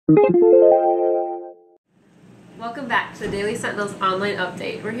Welcome back to the Daily Sentinel's online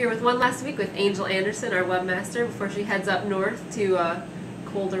update. We're here with one last week with Angel Anderson, our webmaster, before she heads up north to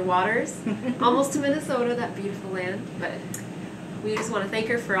colder waters, almost to Minnesota, that beautiful land. But we just want to thank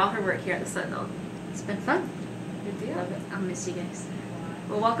her for all her work here at the Sentinel. It's been fun. Good deal. Love it. I'll miss you guys.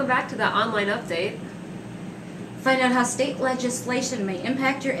 Well, welcome back to the online update. Find out how state legislation may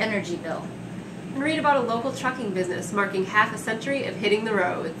impact your energy bill. And read about a local trucking business marking half a century of hitting the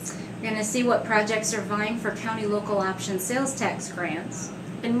roads. We're going to see what projects are vying for county local option sales tax grants.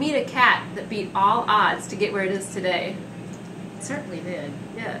 And meet a cat that beat all odds to get where it is today. It certainly did.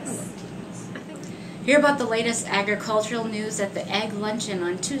 Yes. Hear about the latest agricultural news at the Ag Luncheon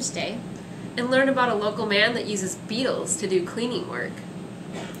on Tuesday. And learn about a local man that uses beetles to do cleaning work.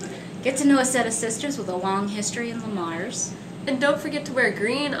 Get to know a set of sisters with a long history in Lamar's. And don't forget to wear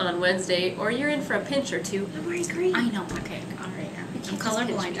green on Wednesday, or you're in for a pinch or two. I'm wearing green. I know. Okay. All right. I'm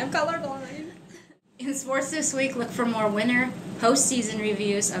colorblind. I'm colorblind. In sports this week, look for more winter postseason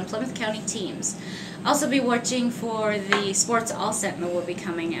reviews on Plymouth County teams. Also be watching for the Sports All Sentinel will be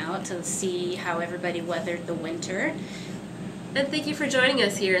coming out to see how everybody weathered the winter. And thank you for joining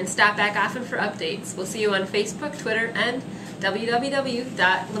us here, and stop back often for updates. We'll see you on Facebook, Twitter, and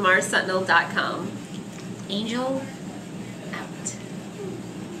www.lamarsentinel.com. Angel out.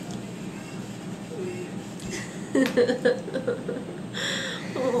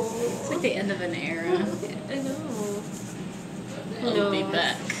 It's like the end of an era. I know. I'll be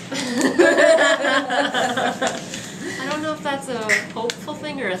back. I don't know if that's a hopeful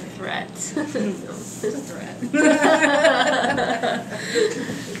thing or a threat. It's a threat.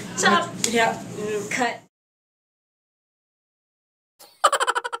 Chop! Yeah. Cut.